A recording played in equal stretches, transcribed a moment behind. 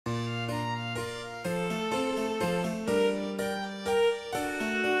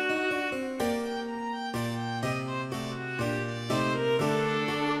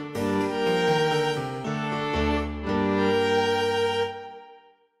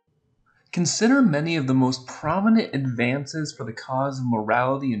Consider many of the most prominent advances for the cause of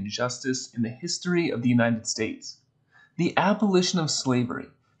morality and justice in the history of the United States. The abolition of slavery,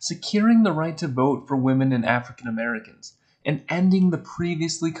 securing the right to vote for women and African Americans, and ending the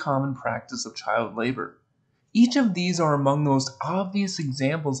previously common practice of child labor. Each of these are among the most obvious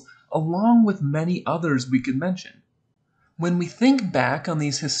examples, along with many others we could mention. When we think back on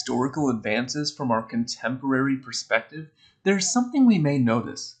these historical advances from our contemporary perspective, there is something we may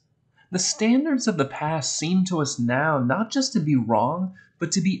notice. The standards of the past seem to us now not just to be wrong,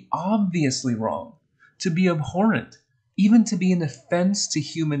 but to be obviously wrong, to be abhorrent, even to be an offense to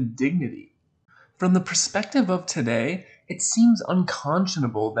human dignity. From the perspective of today, it seems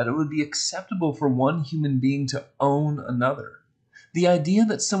unconscionable that it would be acceptable for one human being to own another. The idea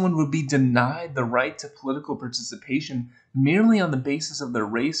that someone would be denied the right to political participation merely on the basis of their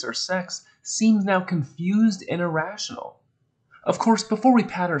race or sex seems now confused and irrational. Of course, before we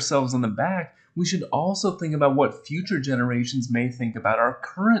pat ourselves on the back, we should also think about what future generations may think about our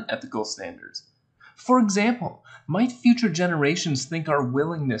current ethical standards. For example, might future generations think our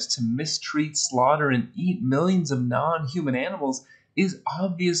willingness to mistreat, slaughter, and eat millions of non-human animals is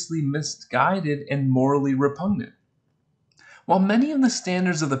obviously misguided and morally repugnant? While many of the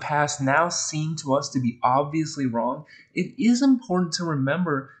standards of the past now seem to us to be obviously wrong, it is important to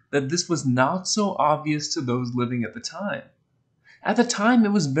remember that this was not so obvious to those living at the time. At the time,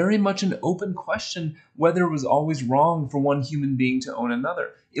 it was very much an open question whether it was always wrong for one human being to own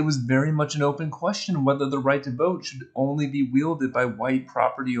another. It was very much an open question whether the right to vote should only be wielded by white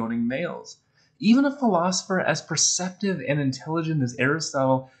property-owning males. Even a philosopher as perceptive and intelligent as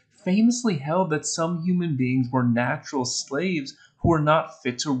Aristotle famously held that some human beings were natural slaves who were not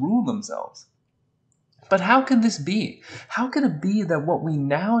fit to rule themselves. But how could this be? How could it be that what we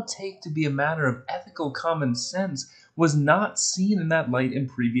now take to be a matter of ethical common sense was not seen in that light in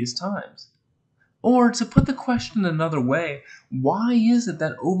previous times? Or, to put the question another way, why is it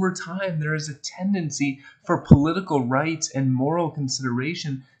that over time there is a tendency for political rights and moral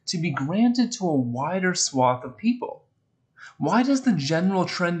consideration to be granted to a wider swath of people? Why does the general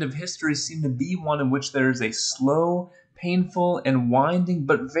trend of history seem to be one in which there is a slow, painful, and winding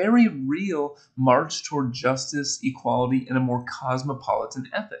but very real march toward justice, equality, and a more cosmopolitan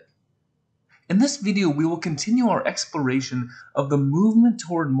ethic? In this video, we will continue our exploration of the movement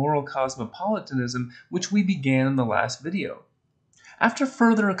toward moral cosmopolitanism which we began in the last video. After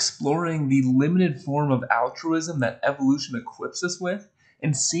further exploring the limited form of altruism that evolution equips us with,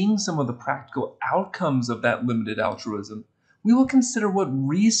 and seeing some of the practical outcomes of that limited altruism, we will consider what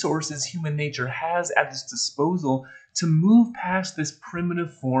resources human nature has at its disposal to move past this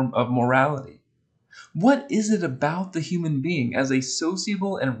primitive form of morality. What is it about the human being as a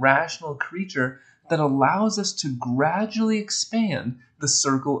sociable and rational creature that allows us to gradually expand the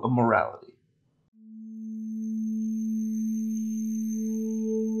circle of morality?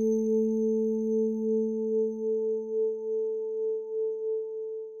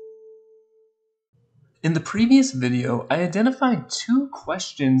 In the previous video, I identified two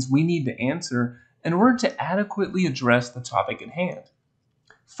questions we need to answer in order to adequately address the topic at hand.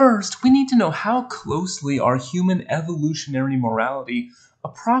 First, we need to know how closely our human evolutionary morality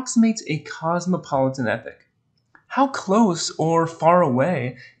approximates a cosmopolitan ethic. How close or far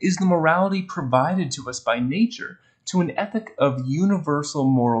away is the morality provided to us by nature to an ethic of universal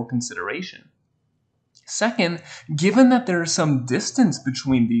moral consideration? Second, given that there is some distance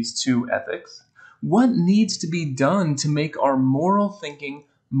between these two ethics, what needs to be done to make our moral thinking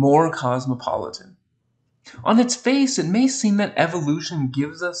more cosmopolitan? On its face, it may seem that evolution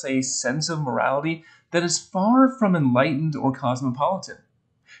gives us a sense of morality that is far from enlightened or cosmopolitan.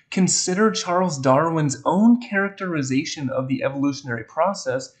 Consider Charles Darwin's own characterization of the evolutionary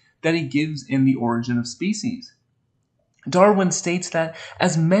process that he gives in The Origin of Species. Darwin states that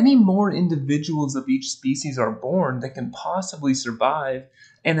as many more individuals of each species are born that can possibly survive,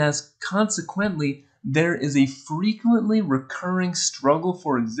 and as consequently there is a frequently recurring struggle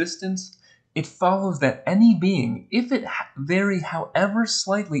for existence, it follows that any being, if it vary however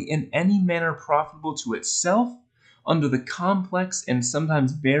slightly in any manner profitable to itself, under the complex and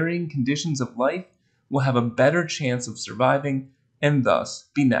sometimes varying conditions of life, will have a better chance of surviving and thus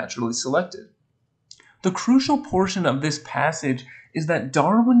be naturally selected. The crucial portion of this passage is that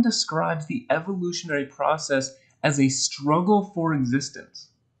Darwin describes the evolutionary process as a struggle for existence.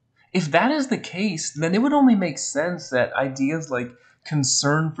 If that is the case, then it would only make sense that ideas like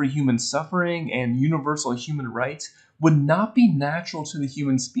concern for human suffering and universal human rights would not be natural to the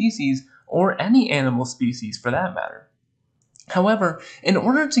human species or any animal species for that matter. However, in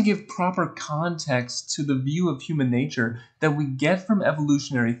order to give proper context to the view of human nature that we get from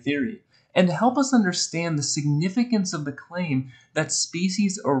evolutionary theory, And to help us understand the significance of the claim that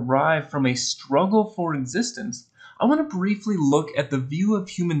species arrive from a struggle for existence, I want to briefly look at the view of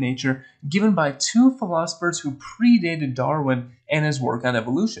human nature given by two philosophers who predated Darwin and his work on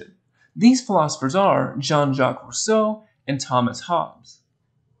evolution. These philosophers are Jean-Jacques Rousseau and Thomas Hobbes.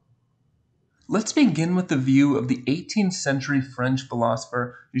 Let's begin with the view of the 18th century French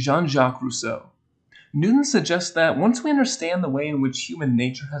philosopher Jean-Jacques Rousseau. Newton suggests that once we understand the way in which human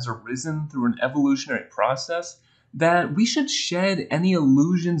nature has arisen through an evolutionary process, that we should shed any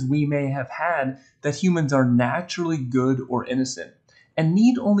illusions we may have had that humans are naturally good or innocent, and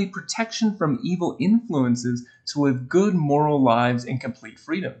need only protection from evil influences to live good moral lives in complete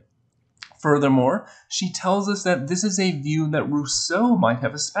freedom. Furthermore, she tells us that this is a view that Rousseau might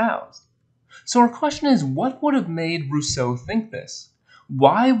have espoused. So our question is, what would have made Rousseau think this?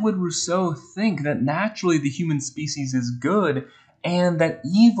 Why would Rousseau think that naturally the human species is good and that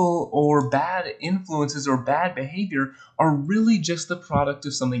evil or bad influences or bad behavior are really just the product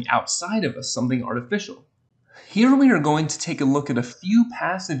of something outside of us, something artificial? Here we are going to take a look at a few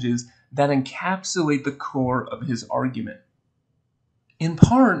passages that encapsulate the core of his argument. In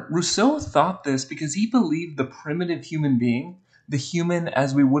part, Rousseau thought this because he believed the primitive human being, the human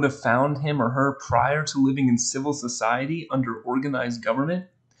as we would have found him or her prior to living in civil society under organized government,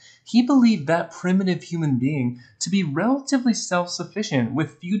 he believed that primitive human being to be relatively self-sufficient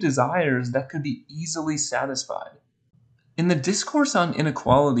with few desires that could be easily satisfied. In the Discourse on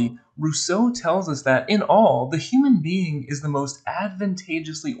Inequality, Rousseau tells us that in all, the human being is the most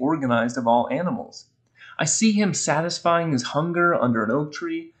advantageously organized of all animals. I see him satisfying his hunger under an oak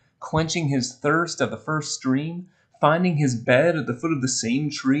tree, quenching his thirst at the first stream, finding his bed at the foot of the same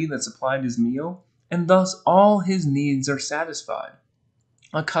tree that supplied his meal, and thus all his needs are satisfied.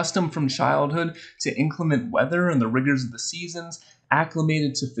 Accustomed from childhood to inclement weather and the rigors of the seasons,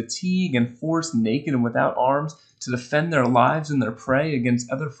 acclimated to fatigue and forced naked and without arms to defend their lives and their prey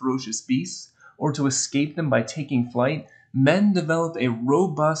against other ferocious beasts, or to escape them by taking flight, men develop a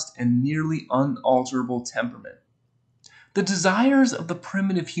robust and nearly unalterable temperament. The desires of the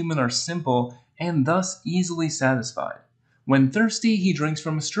primitive human are simple and thus easily satisfied. When thirsty, he drinks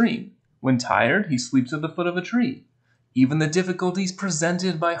from a stream. When tired, he sleeps at the foot of a tree. Even the difficulties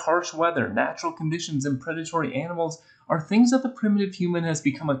presented by harsh weather, natural conditions, and predatory animals are things that the primitive human has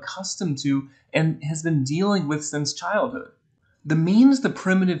become accustomed to and has been dealing with since childhood. The means the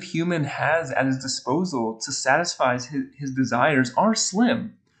primitive human has at his disposal to satisfy his desires are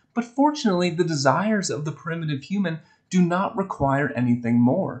slim, but fortunately the desires of the primitive human do not require anything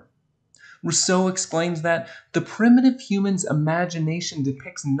more. Rousseau explains that the primitive human's imagination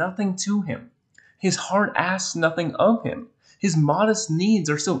depicts nothing to him. His heart asks nothing of him. His modest needs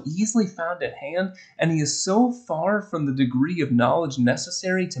are so easily found at hand, and he is so far from the degree of knowledge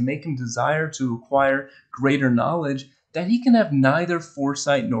necessary to make him desire to acquire greater knowledge that he can have neither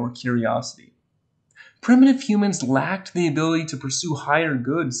foresight nor curiosity. Primitive humans lacked the ability to pursue higher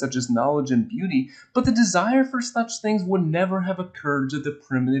goods such as knowledge and beauty, but the desire for such things would never have occurred to the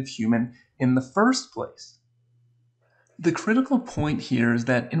primitive human in the first place. The critical point here is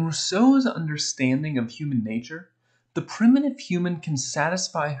that in Rousseau's understanding of human nature, the primitive human can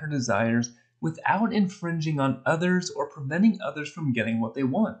satisfy her desires without infringing on others or preventing others from getting what they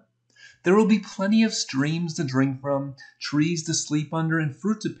want. There will be plenty of streams to drink from, trees to sleep under, and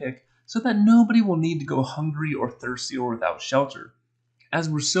fruit to pick, so that nobody will need to go hungry or thirsty or without shelter. As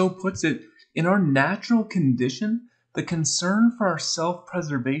Rousseau puts it, in our natural condition, the concern for our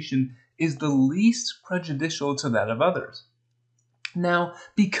self-preservation is the least prejudicial to that of others. Now,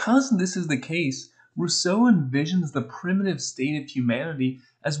 because this is the case, Rousseau envisions the primitive state of humanity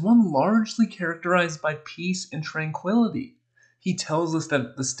as one largely characterized by peace and tranquility. He tells us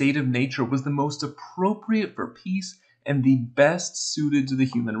that the state of nature was the most appropriate for peace and the best suited to the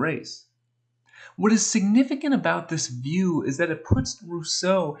human race. What is significant about this view is that it puts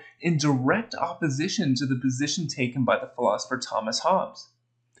Rousseau in direct opposition to the position taken by the philosopher Thomas Hobbes.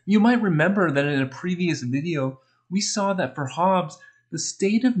 You might remember that in a previous video, we saw that for Hobbes, the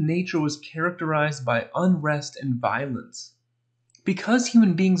state of nature was characterized by unrest and violence. Because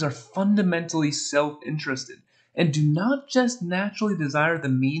human beings are fundamentally self-interested and do not just naturally desire the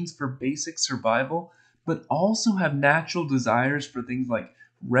means for basic survival, but also have natural desires for things like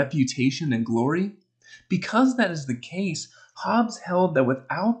reputation and glory, because that is the case, Hobbes held that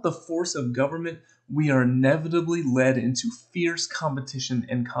without the force of government, we are inevitably led into fierce competition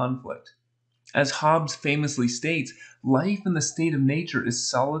and conflict. As Hobbes famously states, life in the state of nature is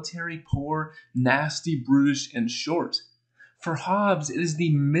solitary, poor, nasty, brutish, and short. For Hobbes, it is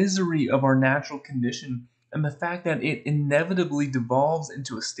the misery of our natural condition and the fact that it inevitably devolves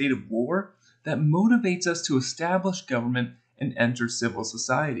into a state of war that motivates us to establish government and enter civil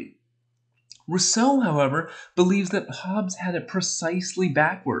society. Rousseau, however, believes that Hobbes had it precisely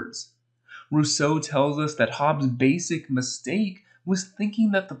backwards. Rousseau tells us that Hobbes' basic mistake was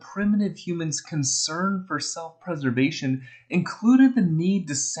thinking that the primitive human's concern for self-preservation included the need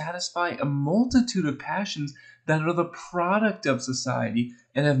to satisfy a multitude of passions that are the product of society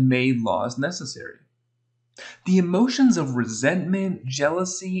and have made laws necessary. The emotions of resentment,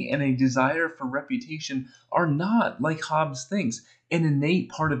 jealousy, and a desire for reputation are not, like Hobbes thinks, an innate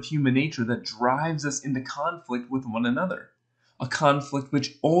part of human nature that drives us into conflict with one another, a conflict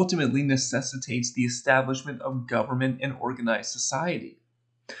which ultimately necessitates the establishment of government and organized society.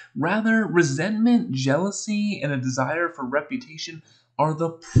 Rather, resentment, jealousy, and a desire for reputation are the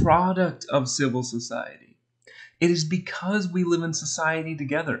product of civil society. It is because we live in society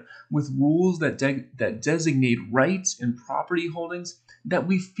together with rules that designate rights and property holdings that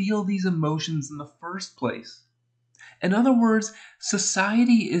we feel these emotions in the first place. In other words,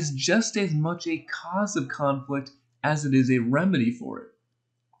 society is just as much a cause of conflict as it is a remedy for it.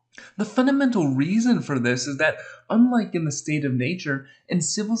 The fundamental reason for this is that, unlike in the state of nature, in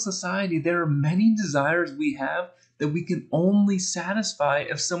civil society there are many desires we have that we can only satisfy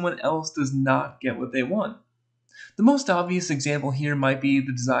if someone else does not get what they want. The most obvious example here might be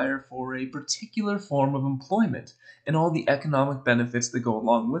the desire for a particular form of employment and all the economic benefits that go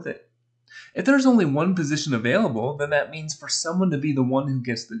along with it. If there's only one position available, then that means for someone to be the one who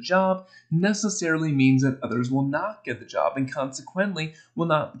gets the job necessarily means that others will not get the job and consequently will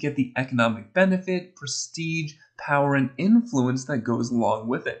not get the economic benefit, prestige, power, and influence that goes along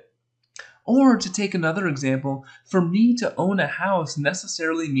with it. Or, to take another example, for me to own a house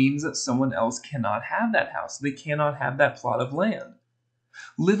necessarily means that someone else cannot have that house. They cannot have that plot of land.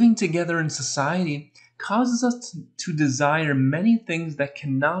 Living together in society causes us to desire many things that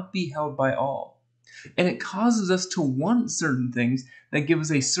cannot be held by all. And it causes us to want certain things that give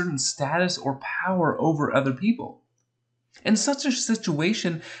us a certain status or power over other people. In such a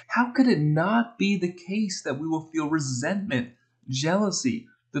situation, how could it not be the case that we will feel resentment, jealousy,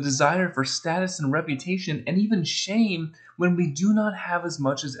 the desire for status and reputation, and even shame when we do not have as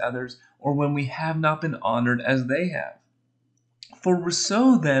much as others or when we have not been honored as they have? For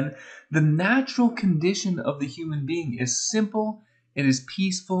Rousseau, then, the natural condition of the human being is simple, it is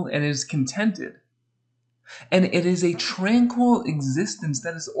peaceful, and it is contented. And it is a tranquil existence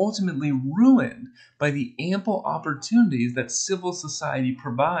that is ultimately ruined by the ample opportunities that civil society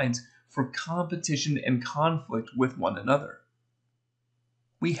provides for competition and conflict with one another.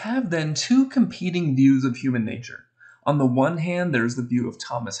 We have then two competing views of human nature. On the one hand, there's the view of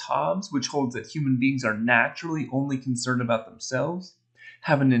Thomas Hobbes, which holds that human beings are naturally only concerned about themselves,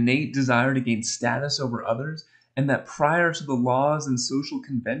 have an innate desire to gain status over others, and that prior to the laws and social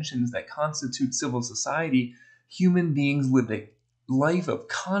conventions that constitute civil society, human beings lived a life of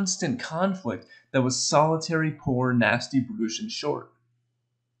constant conflict that was solitary, poor, nasty, brutish, and short.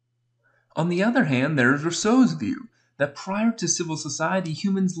 On the other hand, there is Rousseau's view that prior to civil society,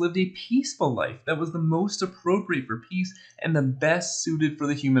 humans lived a peaceful life that was the most appropriate for peace and the best suited for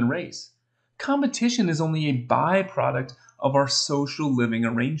the human race. Competition is only a byproduct of our social living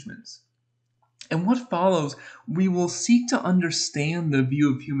arrangements. In what follows, we will seek to understand the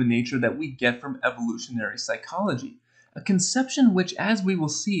view of human nature that we get from evolutionary psychology, a conception which, as we will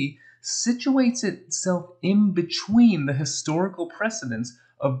see, situates itself in between the historical precedents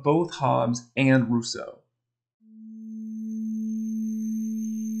of both Hobbes and Rousseau.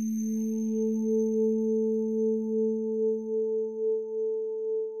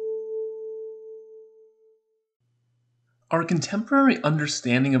 Our contemporary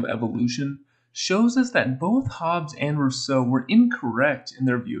understanding of evolution shows us that both Hobbes and Rousseau were incorrect in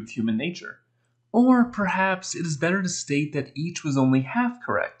their view of human nature. Or perhaps it is better to state that each was only half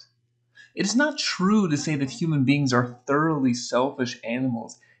correct. It is not true to say that human beings are thoroughly selfish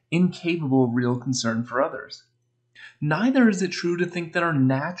animals, incapable of real concern for others. Neither is it true to think that our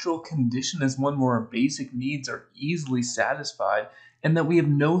natural condition is one where our basic needs are easily satisfied and that we have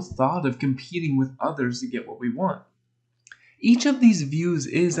no thought of competing with others to get what we want. Each of these views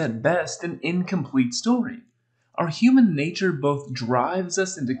is, at best, an incomplete story. Our human nature both drives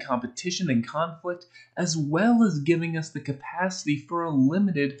us into competition and conflict, as well as giving us the capacity for a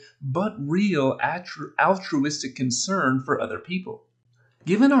limited but real altruistic concern for other people.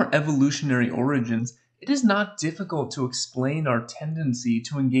 Given our evolutionary origins, it is not difficult to explain our tendency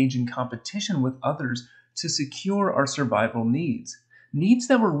to engage in competition with others to secure our survival needs. Needs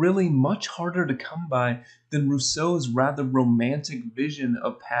that were really much harder to come by than Rousseau's rather romantic vision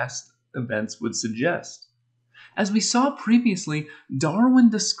of past events would suggest. As we saw previously, Darwin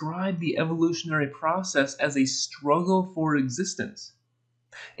described the evolutionary process as a struggle for existence.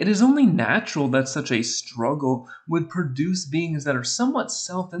 It is only natural that such a struggle would produce beings that are somewhat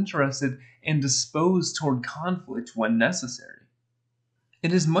self-interested and disposed toward conflict when necessary.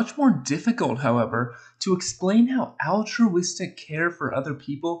 It is much more difficult, however, to explain how altruistic care for other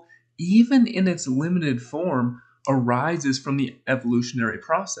people, even in its limited form, arises from the evolutionary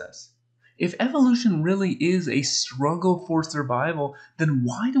process. If evolution really is a struggle for survival, then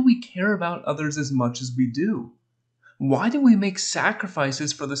why do we care about others as much as we do? Why do we make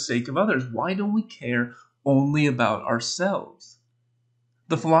sacrifices for the sake of others? Why don't we care only about ourselves?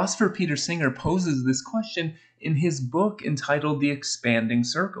 The philosopher Peter Singer poses this question in his book entitled The Expanding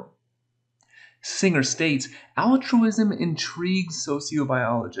Circle. Singer states, altruism intrigues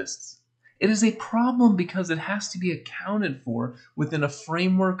sociobiologists. It is a problem because it has to be accounted for within a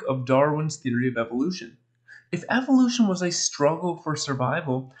framework of Darwin's theory of evolution. If evolution was a struggle for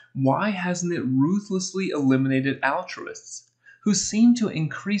survival, why hasn't it ruthlessly eliminated altruists, who seem to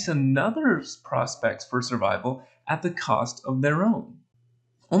increase another's prospects for survival at the cost of their own?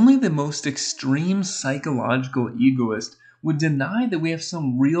 Only the most extreme psychological egoist would deny that we have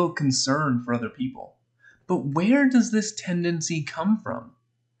some real concern for other people. But where does this tendency come from?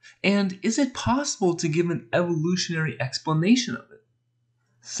 And is it possible to give an evolutionary explanation of it?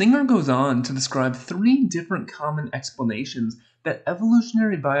 Singer goes on to describe three different common explanations that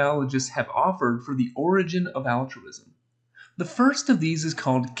evolutionary biologists have offered for the origin of altruism. The first of these is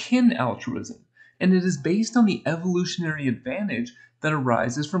called kin altruism, and it is based on the evolutionary advantage that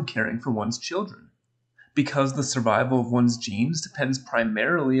arises from caring for one's children. Because the survival of one's genes depends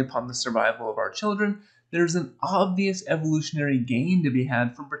primarily upon the survival of our children, there is an obvious evolutionary gain to be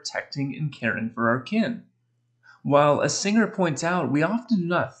had from protecting and caring for our kin. While, as Singer points out, we often do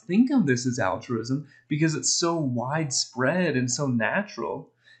not think of this as altruism because it's so widespread and so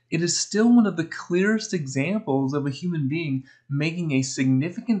natural, it is still one of the clearest examples of a human being making a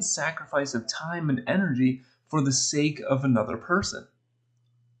significant sacrifice of time and energy for the sake of another person.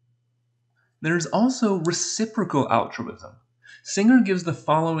 There is also reciprocal altruism. Singer gives the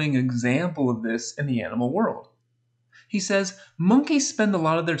following example of this in the animal world. He says, monkeys spend a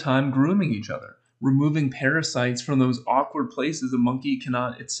lot of their time grooming each other, removing parasites from those awkward places a monkey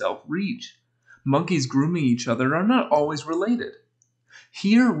cannot itself reach. Monkeys grooming each other are not always related.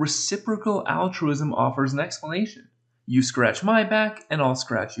 Here, reciprocal altruism offers an explanation. You scratch my back, and I'll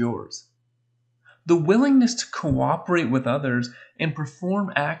scratch yours. The willingness to cooperate with others and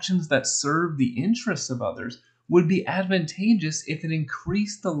perform actions that serve the interests of others would be advantageous if it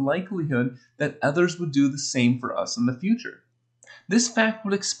increased the likelihood that others would do the same for us in the future. This fact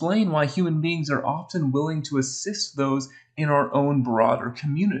would explain why human beings are often willing to assist those in our own broader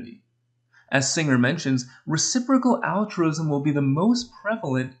community. As Singer mentions, reciprocal altruism will be the most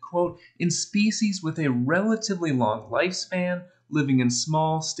prevalent, quote, in species with a relatively long lifespan, living in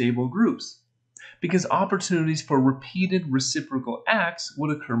small, stable groups, because opportunities for repeated reciprocal acts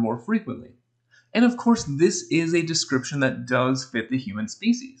would occur more frequently. And of course, this is a description that does fit the human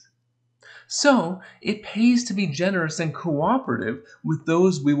species. So, it pays to be generous and cooperative with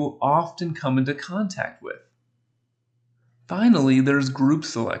those we will often come into contact with. Finally, there's group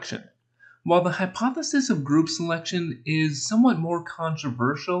selection. While the hypothesis of group selection is somewhat more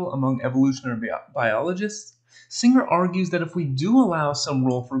controversial among evolutionary biologists, Singer argues that if we do allow some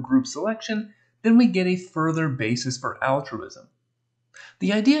role for group selection, then we get a further basis for altruism.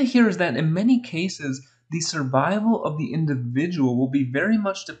 The idea here is that in many cases, the survival of the individual will be very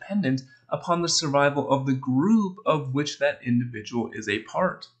much dependent upon the survival of the group of which that individual is a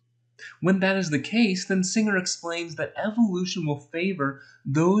part. When that is the case, then Singer explains that evolution will favor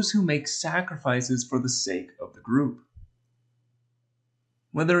those who make sacrifices for the sake of the group.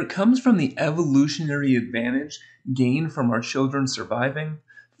 Whether it comes from the evolutionary advantage gained from our children surviving,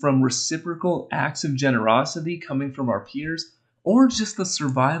 from reciprocal acts of generosity coming from our peers, or just the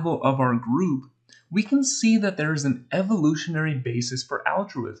survival of our group, we can see that there is an evolutionary basis for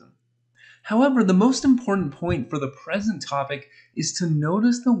altruism. However, the most important point for the present topic is to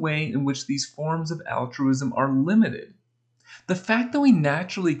notice the way in which these forms of altruism are limited. The fact that we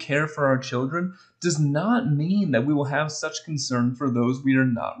naturally care for our children does not mean that we will have such concern for those we are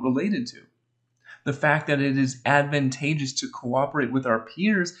not related to. The fact that it is advantageous to cooperate with our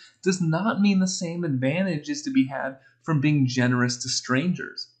peers does not mean the same advantage is to be had from being generous to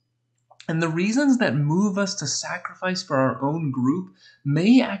strangers. And the reasons that move us to sacrifice for our own group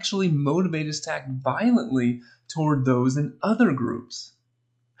may actually motivate us to act violently toward those in other groups.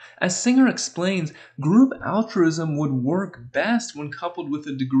 As Singer explains, group altruism would work best when coupled with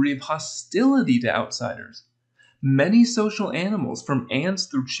a degree of hostility to outsiders. Many social animals, from ants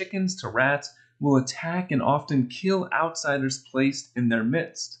through chickens to rats, will attack and often kill outsiders placed in their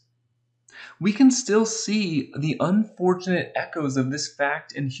midst. We can still see the unfortunate echoes of this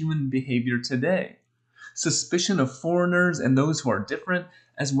fact in human behavior today. Suspicion of foreigners and those who are different,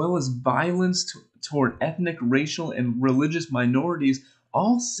 as well as violence toward ethnic, racial, and religious minorities,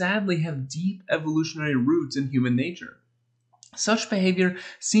 all sadly have deep evolutionary roots in human nature. Such behavior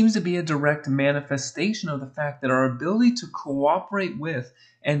seems to be a direct manifestation of the fact that our ability to cooperate with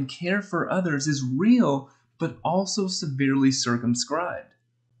and care for others is real, but also severely circumscribed.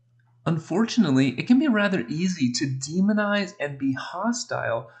 Unfortunately, it can be rather easy to demonize and be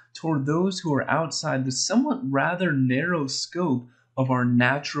hostile toward those who are outside the somewhat rather narrow scope of our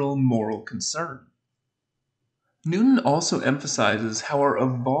natural moral concern. Newton also emphasizes how our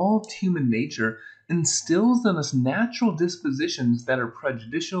evolved human nature instills in us natural dispositions that are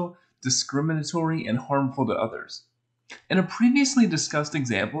prejudicial, discriminatory, and harmful to others. In a previously discussed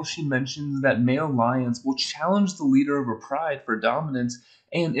example, she mentions that male lions will challenge the leader of a pride for dominance,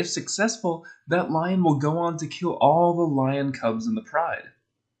 and if successful, that lion will go on to kill all the lion cubs in the pride.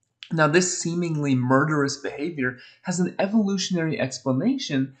 Now, this seemingly murderous behavior has an evolutionary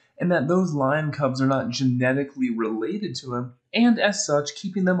explanation in that those lion cubs are not genetically related to him, and as such,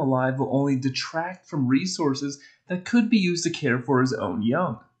 keeping them alive will only detract from resources that could be used to care for his own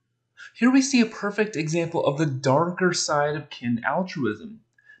young. Here we see a perfect example of the darker side of kin altruism.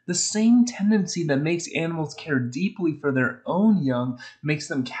 The same tendency that makes animals care deeply for their own young makes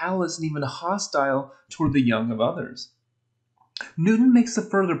them callous and even hostile toward the young of others. Newton makes a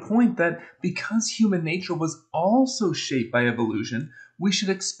further point that because human nature was also shaped by evolution, we should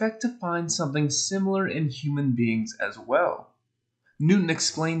expect to find something similar in human beings as well. Newton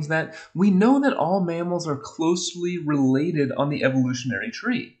explains that we know that all mammals are closely related on the evolutionary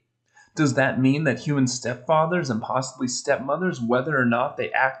tree. Does that mean that human stepfathers and possibly stepmothers, whether or not they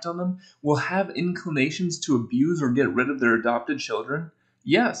act on them, will have inclinations to abuse or get rid of their adopted children?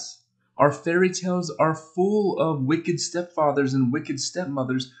 Yes. Our fairy tales are full of wicked stepfathers and wicked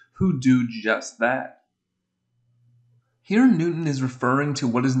stepmothers who do just that. Here Newton is referring to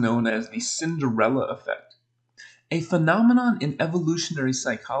what is known as the Cinderella effect, a phenomenon in evolutionary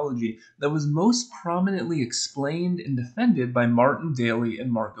psychology that was most prominently explained and defended by Martin Daly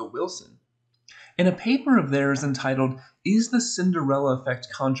and Margot Wilson. In a paper of theirs entitled, "Is the Cinderella Effect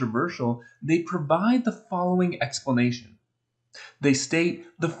Controversial?" they provide the following explanation. They state,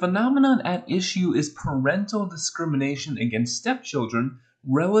 the phenomenon at issue is parental discrimination against stepchildren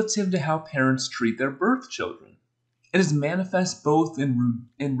relative to how parents treat their birth children. It is manifest both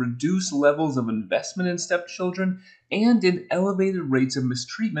in reduced levels of investment in stepchildren and in elevated rates of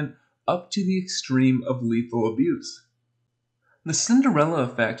mistreatment up to the extreme of lethal abuse. The Cinderella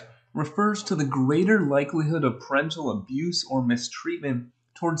effect refers to the greater likelihood of parental abuse or mistreatment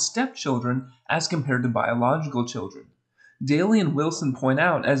towards stepchildren as compared to biological children. Daly and Wilson point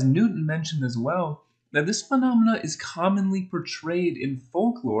out, as Newton mentioned as well, that this phenomena is commonly portrayed in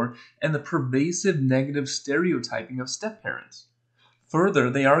folklore and the pervasive negative stereotyping of stepparents. Further,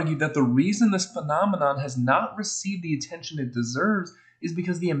 they argue that the reason this phenomenon has not received the attention it deserves is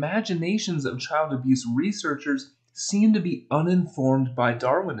because the imaginations of child abuse researchers seem to be uninformed by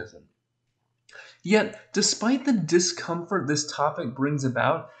Darwinism. Yet, despite the discomfort this topic brings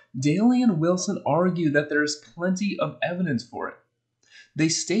about, Daly and Wilson argue that there is plenty of evidence for it. They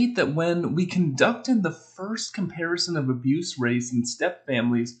state that when we conducted the first comparison of abuse rates in step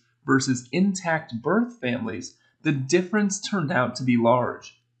families versus intact birth families, the difference turned out to be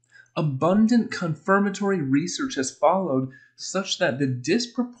large. Abundant confirmatory research has followed such that the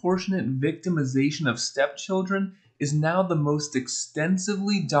disproportionate victimization of stepchildren is now the most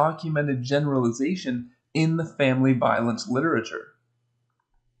extensively documented generalization in the family violence literature.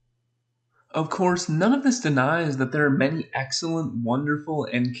 Of course, none of this denies that there are many excellent, wonderful,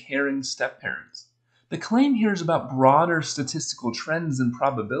 and caring stepparents. The claim here is about broader statistical trends and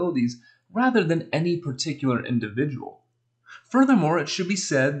probabilities rather than any particular individual. Furthermore, it should be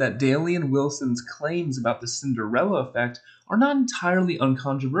said that Daly and Wilson's claims about the Cinderella effect are not entirely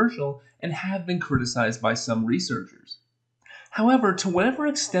uncontroversial and have been criticized by some researchers. However, to whatever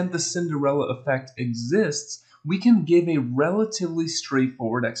extent the Cinderella effect exists, we can give a relatively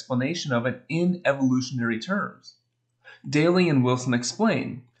straightforward explanation of it in evolutionary terms. Daly and Wilson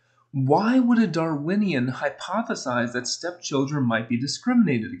explain, why would a Darwinian hypothesize that stepchildren might be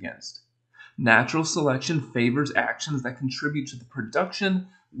discriminated against? Natural selection favors actions that contribute to the production,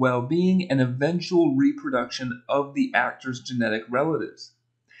 well-being, and eventual reproduction of the actor's genetic relatives.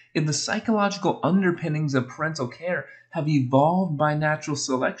 If the psychological underpinnings of parental care have evolved by natural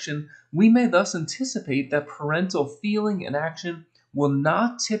selection, we may thus anticipate that parental feeling and action will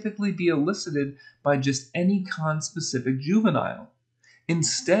not typically be elicited by just any conspecific juvenile.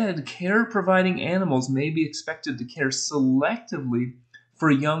 Instead, care providing animals may be expected to care selectively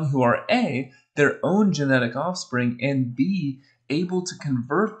for young who are A, their own genetic offspring, and B, able to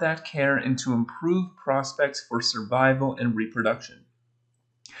convert that care into improved prospects for survival and reproduction.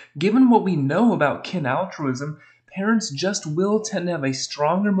 Given what we know about kin altruism, parents just will tend to have a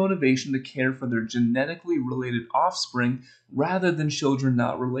stronger motivation to care for their genetically related offspring rather than children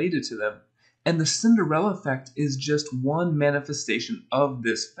not related to them. And the Cinderella effect is just one manifestation of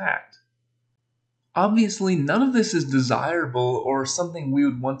this fact. Obviously, none of this is desirable or something we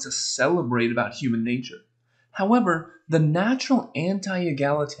would want to celebrate about human nature. However, the natural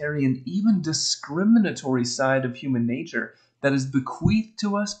anti-egalitarian, even discriminatory side of human nature that is bequeathed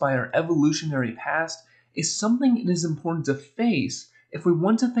to us by our evolutionary past is something it is important to face if we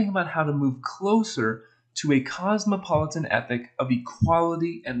want to think about how to move closer to a cosmopolitan ethic of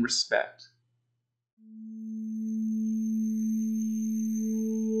equality and respect.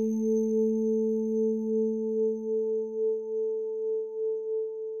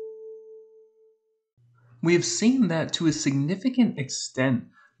 We have seen that to a significant extent,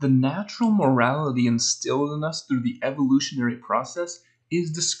 the natural morality instilled in us through the evolutionary process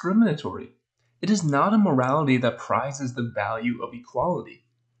is discriminatory. It is not a morality that prizes the value of equality.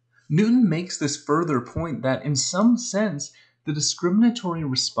 Newton makes this further point that, in some sense, the discriminatory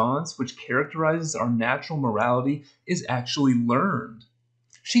response which characterizes our natural morality is actually learned.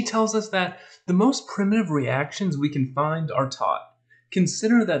 She tells us that the most primitive reactions we can find are taught.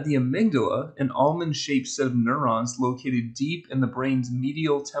 Consider that the amygdala, an almond-shaped set of neurons located deep in the brain's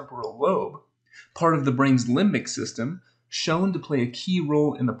medial temporal lobe, part of the brain's limbic system, shown to play a key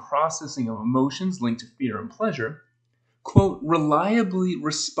role in the processing of emotions linked to fear and pleasure, quote, reliably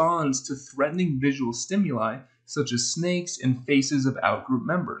responds to threatening visual stimuli such as snakes and faces of outgroup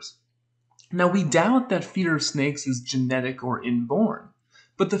members. Now, we doubt that fear of snakes is genetic or inborn,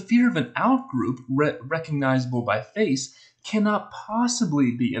 but the fear of an outgroup recognizable by face cannot possibly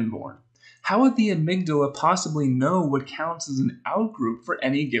be inborn. How would the amygdala possibly know what counts as an outgroup for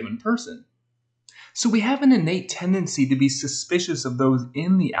any given person? So we have an innate tendency to be suspicious of those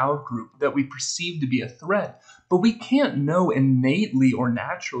in the outgroup that we perceive to be a threat, but we can't know innately or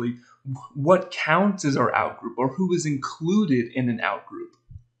naturally what counts as our outgroup or who is included in an outgroup.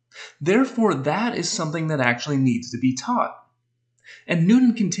 Therefore, that is something that actually needs to be taught. And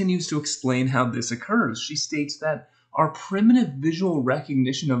Newton continues to explain how this occurs. She states that our primitive visual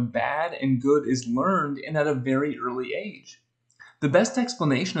recognition of bad and good is learned and at a very early age. The best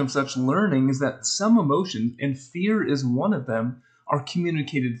explanation of such learning is that some emotions, and fear is one of them, are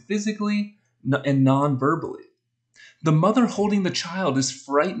communicated physically and non-verbally. The mother holding the child is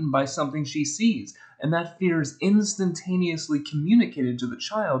frightened by something she sees, and that fear is instantaneously communicated to the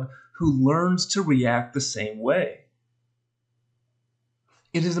child, who learns to react the same way.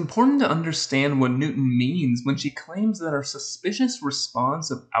 It is important to understand what Newton means when she claims that our suspicious response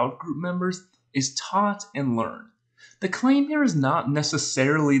of outgroup members is taught and learned. The claim here is not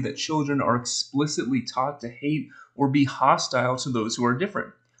necessarily that children are explicitly taught to hate or be hostile to those who are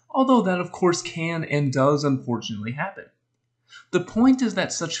different, although that of course can and does unfortunately happen. The point is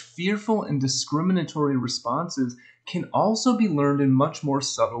that such fearful and discriminatory responses can also be learned in much more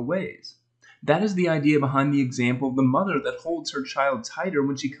subtle ways. That is the idea behind the example of the mother that holds her child tighter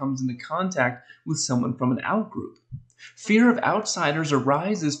when she comes into contact with someone from an outgroup. Fear of outsiders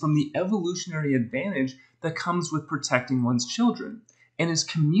arises from the evolutionary advantage that comes with protecting one's children, and is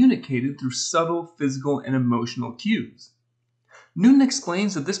communicated through subtle physical and emotional cues. Newton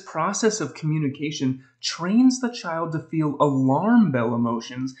explains that this process of communication trains the child to feel alarm bell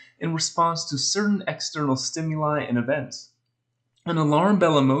emotions in response to certain external stimuli and events. An alarm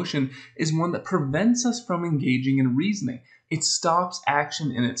bell emotion is one that prevents us from engaging in reasoning. It stops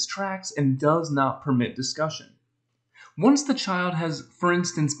action in its tracks and does not permit discussion. Once the child has, for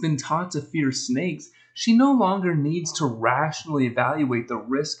instance, been taught to fear snakes, she no longer needs to rationally evaluate the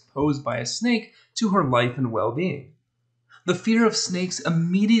risk posed by a snake to her life and well-being. The fear of snakes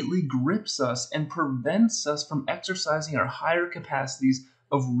immediately grips us and prevents us from exercising our higher capacities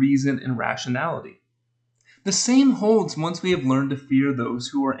of reason and rationality. The same holds once we have learned to fear those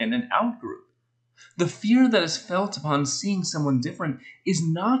who are in an outgroup. The fear that is felt upon seeing someone different is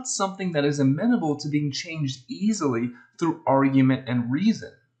not something that is amenable to being changed easily through argument and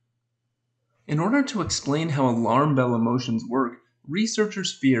reason. In order to explain how alarm bell emotions work,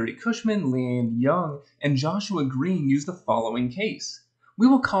 researchers Fieri, Cushman, Land, Young, and Joshua Green use the following case. We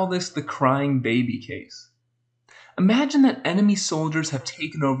will call this the crying baby case. Imagine that enemy soldiers have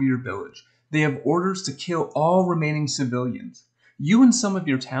taken over your village. They have orders to kill all remaining civilians. You and some of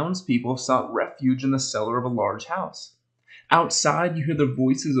your townspeople sought refuge in the cellar of a large house. Outside, you hear the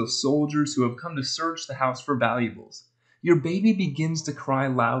voices of soldiers who have come to search the house for valuables. Your baby begins to cry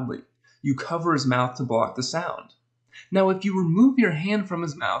loudly. You cover his mouth to block the sound. Now, if you remove your hand from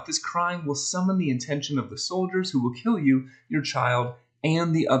his mouth, his crying will summon the attention of the soldiers who will kill you, your child,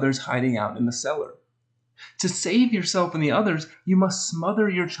 and the others hiding out in the cellar. To save yourself and the others, you must smother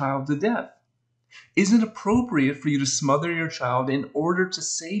your child to death. Is it appropriate for you to smother your child in order to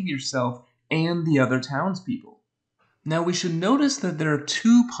save yourself and the other townspeople? Now, we should notice that there are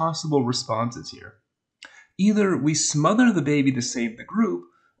two possible responses here. Either we smother the baby to save the group,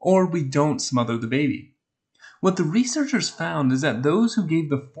 or we don't smother the baby. What the researchers found is that those who gave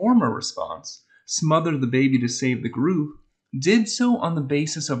the former response, smother the baby to save the group, did so on the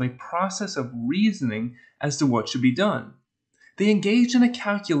basis of a process of reasoning as to what should be done. They engaged in a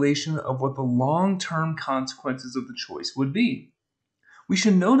calculation of what the long-term consequences of the choice would be. We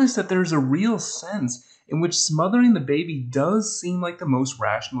should notice that there is a real sense in which smothering the baby does seem like the most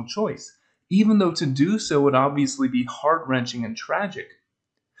rational choice, even though to do so would obviously be heart-wrenching and tragic.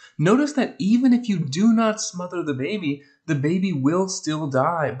 Notice that even if you do not smother the baby will still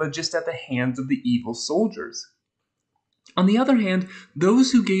die, but just at the hands of the evil soldiers. On the other hand,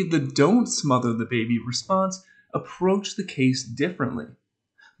 those who gave the "don't smother the baby" response approached the case differently.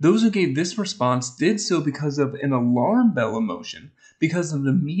 Those who gave this response did so because of an alarm bell emotion, because of an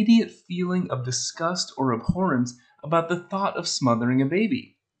immediate feeling of disgust or abhorrence about the thought of smothering a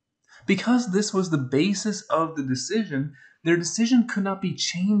baby. Because this was the basis of the decision, their decision could not be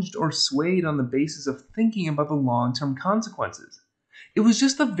changed or swayed on the basis of thinking about the long-term consequences. It was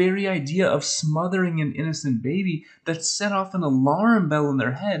just the very idea of smothering an innocent baby that set off an alarm bell in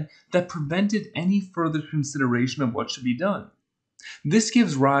their head that prevented any further consideration of what should be done. This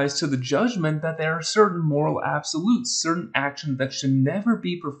gives rise to the judgment that there are certain moral absolutes, certain actions that should never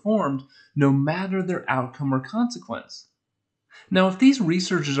be performed, no matter their outcome or consequence. Now, if these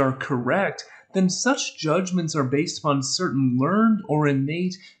researchers are correct, then such judgments are based upon certain learned or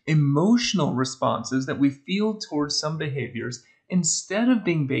innate emotional responses that we feel towards some behaviors instead of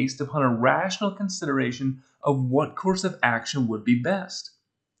being based upon a rational consideration of what course of action would be best.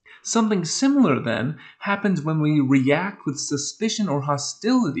 Something similar, then, happens when we react with suspicion or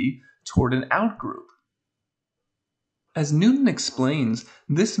hostility toward an outgroup. As Newton explains,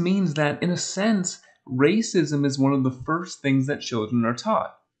 this means that, in a sense, racism is one of the first things that children are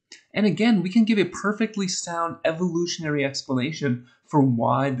taught. And again, we can give a perfectly sound evolutionary explanation for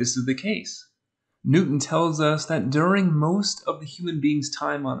why this is the case. Newton tells us that during most of the human being's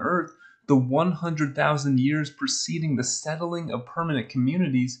time on Earth, the 100,000 years preceding the settling of permanent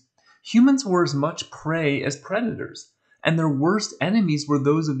communities, humans were as much prey as predators, and their worst enemies were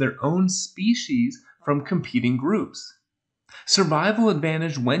those of their own species from competing groups. Survival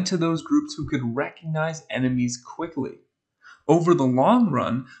advantage went to those groups who could recognize enemies quickly. Over the long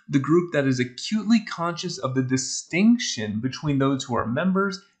run, the group that is acutely conscious of the distinction between those who are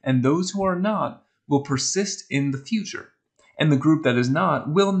members and those who are not will persist in the future, and the group that is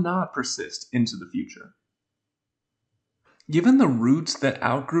not will not persist into the future. Given the roots that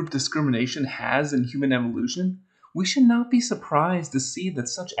outgroup discrimination has in human evolution, we should not be surprised to see that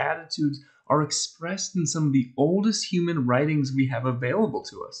such attitudes are expressed in some of the oldest human writings we have available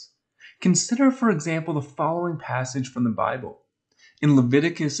to us. Consider, for example, the following passage from the Bible. In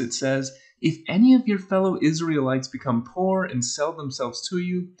Leviticus it says, "If any of your fellow Israelites become poor and sell themselves to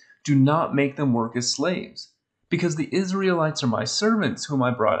you, do not make them work as slaves. Because the Israelites are my servants, whom I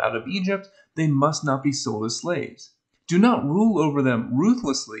brought out of Egypt, they must not be sold as slaves. Do not rule over them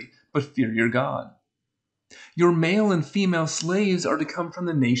ruthlessly, but fear your God. Your male and female slaves are to come from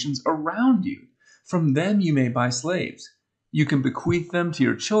the nations around you. From them you may buy slaves. You can bequeath them to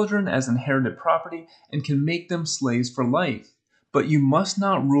your children as inherited property and can make them slaves for life. But you must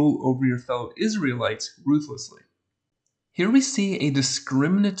not rule over your fellow Israelites ruthlessly." Here we see a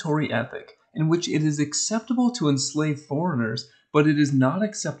discriminatory ethic in which it is acceptable to enslave foreigners, but it is not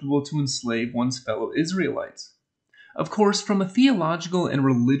acceptable to enslave one's fellow Israelites. Of course, from a theological and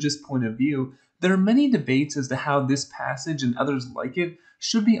religious point of view, there are many debates as to how this passage and others like it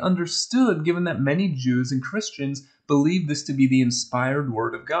should be understood, given that many Jews and Christians believe this to be the inspired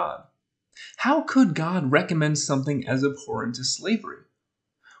word of God. How could God recommend something as abhorrent as slavery?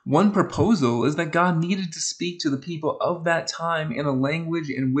 One proposal is that God needed to speak to the people of that time in a language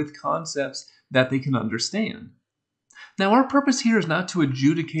and with concepts that they can understand. Now, our purpose here is not to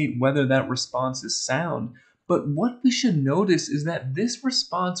adjudicate whether that response is sound, But what we should notice is that this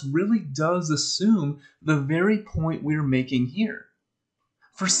response really does assume the very point we're making here.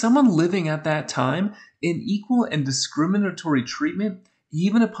 For someone living at that time, unequal and discriminatory treatment,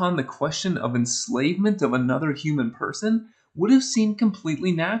 even upon the question of enslavement of another human person, would have seemed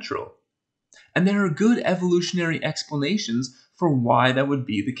completely natural. And there are good evolutionary explanations for why that would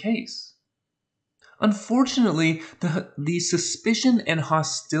be the case. Unfortunately, the suspicion and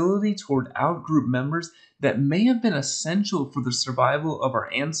hostility toward outgroup members that may have been essential for the survival of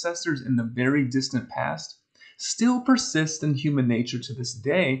our ancestors in the very distant past still persist in human nature to this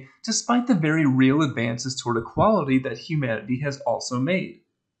day, despite the very real advances toward equality that humanity has also made.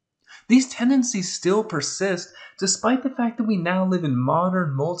 These tendencies still persist despite the fact that we now live in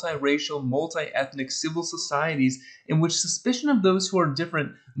modern, multiracial, multi-ethnic civil societies in which suspicion of those who are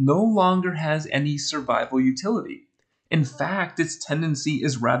different no longer has any survival utility. In fact, its tendency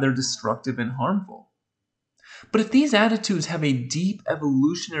is rather destructive and harmful. But if these attitudes have a deep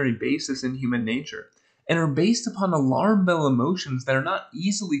evolutionary basis in human nature, and are based upon alarm bell emotions that are not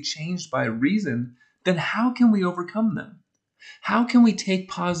easily changed by reason, then how can we overcome them? How can we take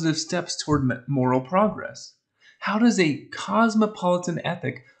positive steps toward moral progress? How does a cosmopolitan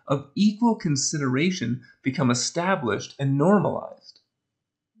ethic of equal consideration become established and normalized?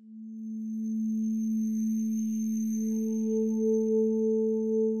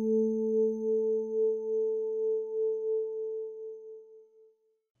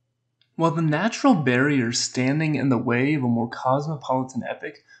 While the natural barriers standing in the way of a more cosmopolitan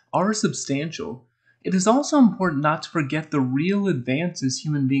ethic are substantial, it is also important not to forget the real advances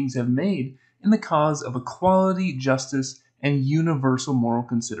human beings have made in the cause of equality, justice, and universal moral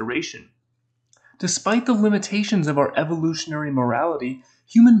consideration. Despite the limitations of our evolutionary morality,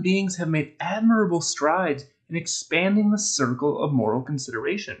 human beings have made admirable strides in expanding the circle of moral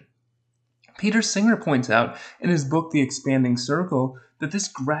consideration. Peter Singer points out in his book The Expanding Circle that this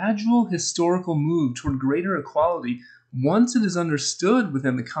gradual historical move toward greater equality, once it is understood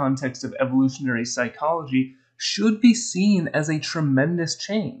within the context of evolutionary psychology, should be seen as a tremendous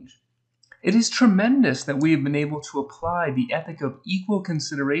change. It is tremendous that we have been able to apply the ethic of equal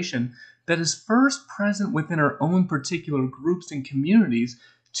consideration that is first present within our own particular groups and communities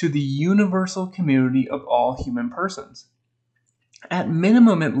to the universal community of all human persons. At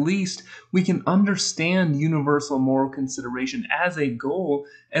minimum, at least, we can understand universal moral consideration as a goal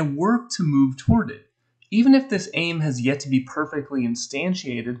and work to move toward it, even if this aim has yet to be perfectly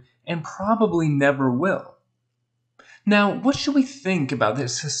instantiated and probably never will. Now, what should we think about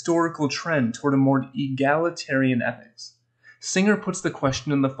this historical trend toward a more egalitarian ethics? Singer puts the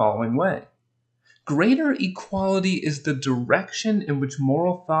question in the following way. Greater equality is the direction in which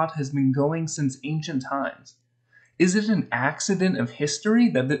moral thought has been going since ancient times. Is it an accident of history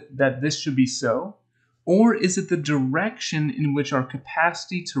that this should be so? Or is it the direction in which our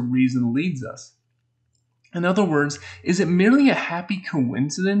capacity to reason leads us? In other words, is it merely a happy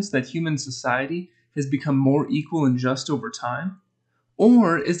coincidence that human society has become more equal and just over time?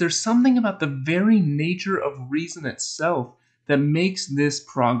 Or is there something about the very nature of reason itself that makes this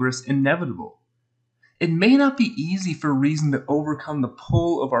progress inevitable? It may not be easy for reason to overcome the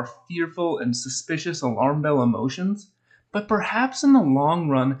pull of our fearful and suspicious alarm bell emotions, but perhaps in the long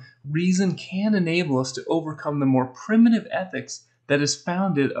run, reason can enable us to overcome the more primitive ethics that is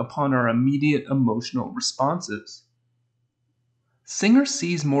founded upon our immediate emotional responses. Singer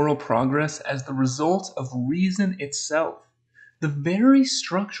sees moral progress as the result of reason itself. The very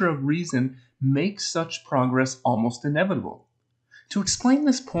structure of reason makes such progress almost inevitable. To explain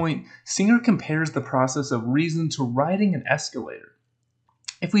this point, Singer compares the process of reason to riding an escalator.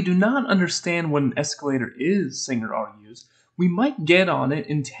 If we do not understand what an escalator is, Singer argues, we might get on it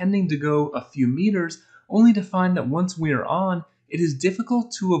intending to go a few meters, only to find that once we are on, it is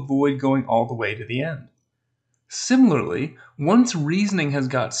difficult to avoid going all the way to the end. Similarly, once reasoning has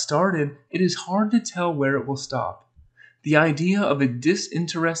got started, it is hard to tell where it will stop. The idea of a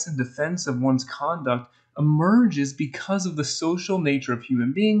disinterested defense of one's conduct emerges because of the social nature of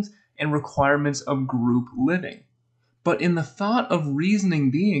human beings and requirements of group living. But in the thought of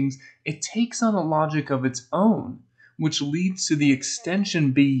reasoning beings, it takes on a logic of its own, which leads to the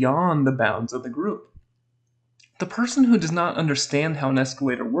extension beyond the bounds of the group. The person who does not understand how an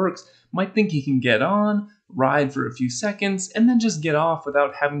escalator works might think he can get on, ride for a few seconds, and then just get off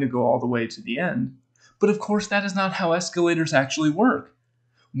without having to go all the way to the end. But of course, that is not how escalators actually work.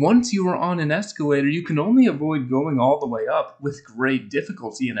 Once you are on an escalator, you can only avoid going all the way up with great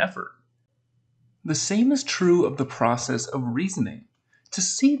difficulty and effort. The same is true of the process of reasoning. To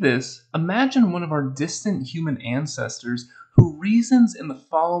see this, imagine one of our distant human ancestors who reasons in the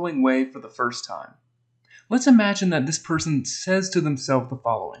following way for the first time. Let's imagine that this person says to themselves the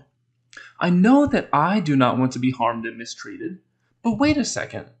following: I know that I do not want to be harmed and mistreated, but wait a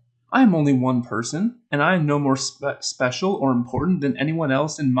second. I am only one person, and I am no more special or important than anyone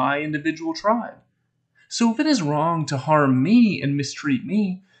else in my individual tribe. So if it is wrong to harm me and mistreat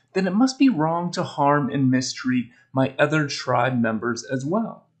me, then it must be wrong to harm and mistreat my other tribe members as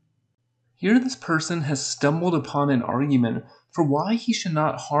well. Here this person has stumbled upon an argument for why he should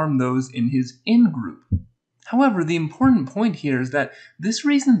not harm those in his in-group. However, the important point here is that this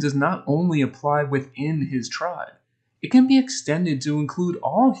reason does not only apply within his tribe. It can be extended to include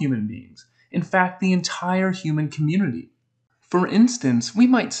all human beings, in fact, the entire human community. For instance, we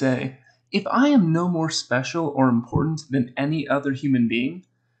might say, if I am no more special or important than any other human being,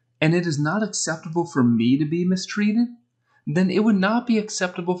 and it is not acceptable for me to be mistreated, then it would not be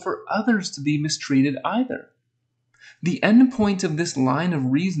acceptable for others to be mistreated either. The end point of this line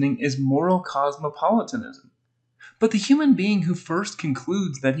of reasoning is moral cosmopolitanism. But the human being who first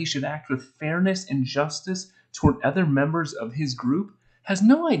concludes that he should act with fairness and justice toward other members of his group has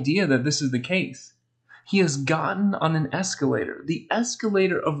no idea that this is the case. He has gotten on an escalator, the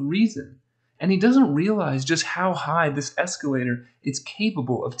escalator of reason, and he doesn't realize just how high this escalator is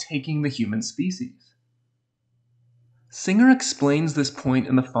capable of taking the human species. Singer explains this point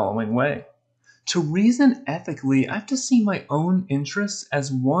in the following way. To reason ethically, I have to see my own interests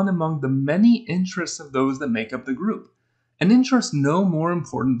as one among the many interests of those that make up the group, an interest no more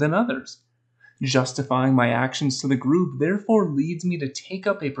important than others. Justifying my actions to the group therefore leads me to take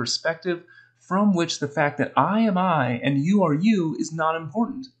up a perspective from which the fact that I am I and you are you is not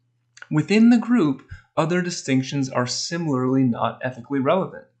important. Within the group, other distinctions are similarly not ethically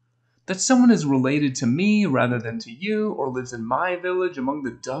relevant. That someone is related to me rather than to you, or lives in my village among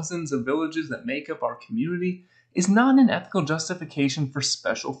the dozens of villages that make up our community, is not an ethical justification for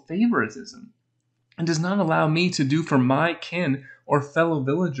special favoritism, and does not allow me to do for my kin or fellow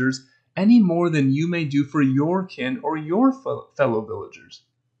villagers any more than you may do for your kin or your fellow villagers.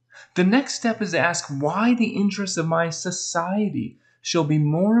 The next step is to ask why the interests of my society shall be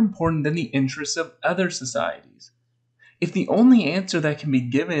more important than the interests of other societies. If the only answer that can be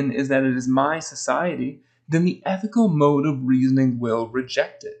given is that it is my society, then the ethical mode of reasoning will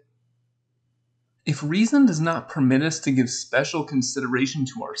reject it. If reason does not permit us to give special consideration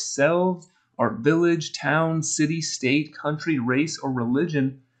to ourselves, our village, town, city, state, country, race, or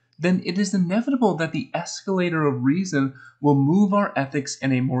religion, then it is inevitable that the escalator of reason will move our ethics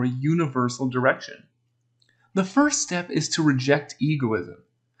in a more universal direction. The first step is to reject egoism.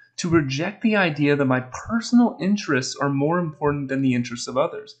 To reject the idea that my personal interests are more important than the interests of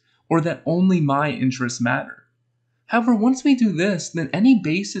others, or that only my interests matter. However, once we do this, then any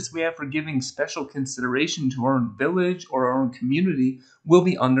basis we have for giving special consideration to our own village or our own community will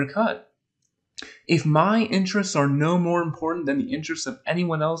be undercut. If my interests are no more important than the interests of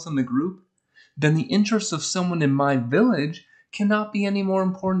anyone else in the group, then the interests of someone in my village cannot be any more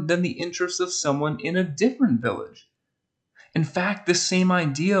important than the interests of someone in a different village. In fact, this same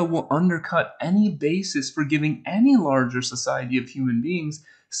idea will undercut any basis for giving any larger society of human beings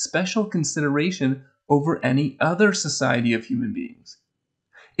special consideration over any other society of human beings.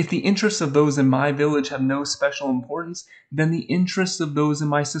 If the interests of those in my village have no special importance, then the interests of those in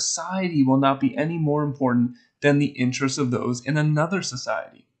my society will not be any more important than the interests of those in another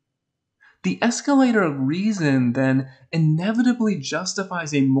society. The escalator of reason then inevitably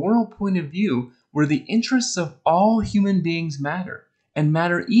justifies a moral point of view where the interests of all human beings matter, and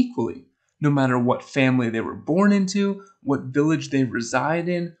matter equally, no matter what family they were born into, what village they reside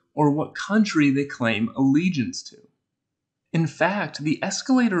in, or what country they claim allegiance to. In fact, the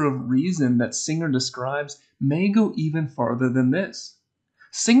escalator of reason that Singer describes may go even farther than this.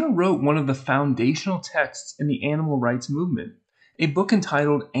 Singer wrote one of the foundational texts in the animal rights movement, a book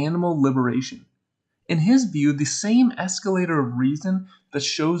entitled Animal Liberation. In his view, the same escalator of reason that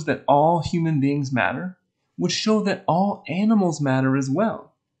shows that all human beings matter would show that all animals matter as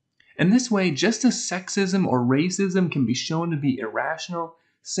well. In this way, just as sexism or racism can be shown to be irrational,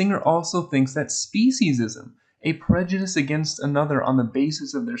 Singer also thinks that speciesism, a prejudice against another on the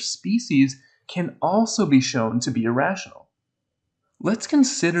basis of their species, can also be shown to be irrational. Let's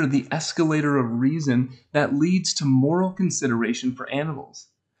consider the escalator of reason that leads to moral consideration for animals.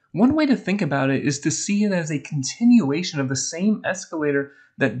 One way to think about it is to see it as a continuation of the same escalator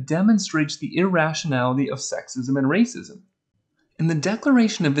that demonstrates the irrationality of sexism and racism. In the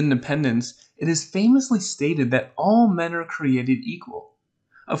Declaration of Independence, it is famously stated that all men are created equal.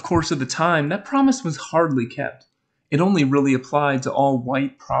 Of course, at the time, that promise was hardly kept. It only really applied to all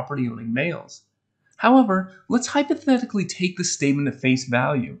white property-owning males. However, let's hypothetically take the statement at face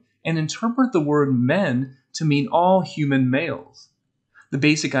value and interpret the word men to mean all human males. The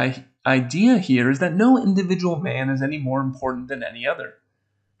basic idea here is that no individual man is any more important than any other.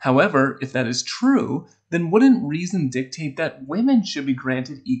 However, if that is true, then wouldn't reason dictate that women should be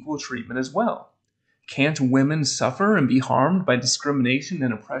granted equal treatment as well? Can't women suffer and be harmed by discrimination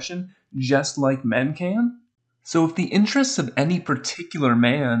and oppression just like men can? So if the interests of any particular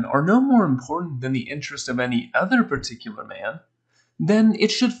man are no more important than the interests of any other particular man, then it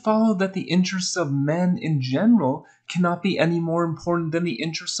should follow that the interests of men in general cannot be any more important than the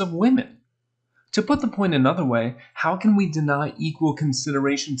interests of women. To put the point another way, how can we deny equal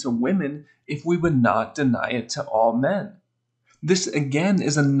consideration to women if we would not deny it to all men? This again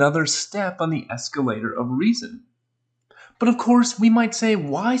is another step on the escalator of reason. But of course, we might say,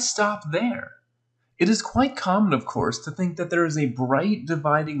 why stop there? It is quite common, of course, to think that there is a bright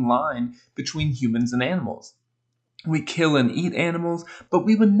dividing line between humans and animals. We kill and eat animals, but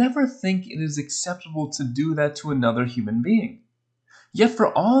we would never think it is acceptable to do that to another human being. Yet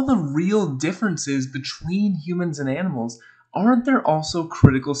for all the real differences between humans and animals, aren't there also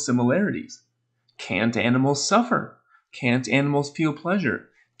critical similarities? Can't animals suffer? Can't animals feel pleasure?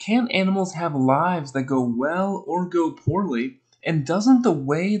 Can't animals have lives that go well or go poorly? And doesn't the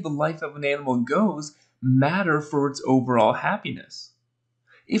way the life of an animal goes matter for its overall happiness?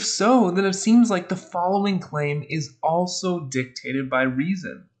 If so, then it seems like the following claim is also dictated by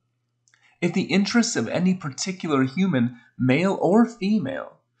reason. If the interests of any particular human, male or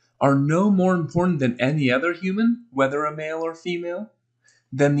female, are no more important than any other human, whether a male or female,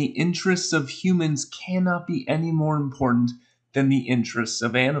 then the interests of humans cannot be any more important than the interests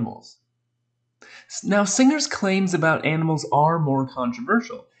of animals. Now, Singer's claims about animals are more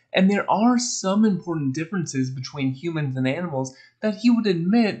controversial, and there are some important differences between humans and animals that he would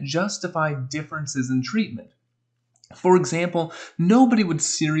admit justify differences in treatment. For example, nobody would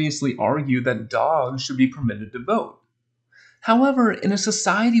seriously argue that dogs should be permitted to vote. However, in a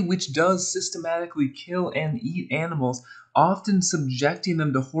society which does systematically kill and eat animals, often subjecting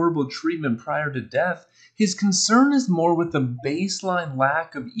them to horrible treatment prior to death, his concern is more with the baseline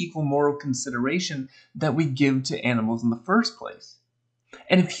lack of equal moral consideration that we give to animals in the first place.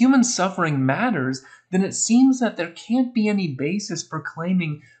 And if human suffering matters, then it seems that there can't be any basis for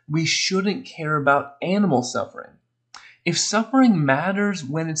claiming we shouldn't care about animal suffering. If suffering matters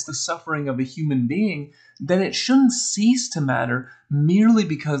when it's the suffering of a human being, then it shouldn't cease to matter merely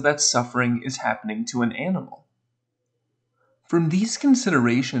because that suffering is happening to an animal. From these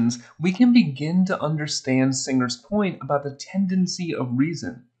considerations, we can begin to understand Singer's point about the tendency of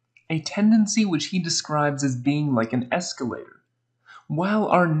reason, a tendency which he describes as being like an escalator. While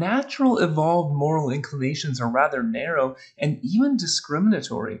our natural evolved moral inclinations are rather narrow and even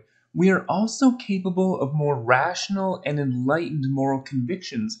discriminatory, we are also capable of more rational and enlightened moral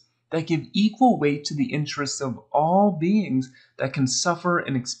convictions that give equal weight to the interests of all beings that can suffer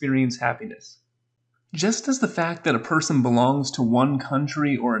and experience happiness. Just as the fact that a person belongs to one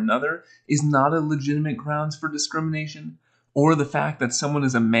country or another is not a legitimate grounds for discrimination, or the fact that someone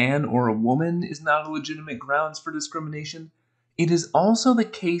is a man or a woman is not a legitimate grounds for discrimination, it is also the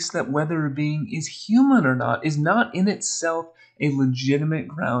case that whether a being is human or not is not in itself a legitimate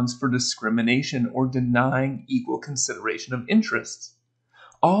grounds for discrimination or denying equal consideration of interests.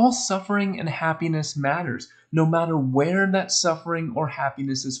 All suffering and happiness matters, no matter where that suffering or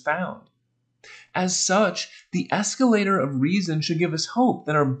happiness is found. As such, the escalator of reason should give us hope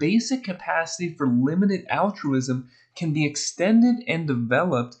that our basic capacity for limited altruism can be extended and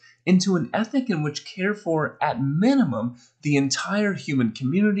developed into an ethic in which care for, at minimum, the entire human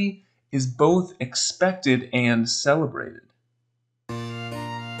community is both expected and celebrated.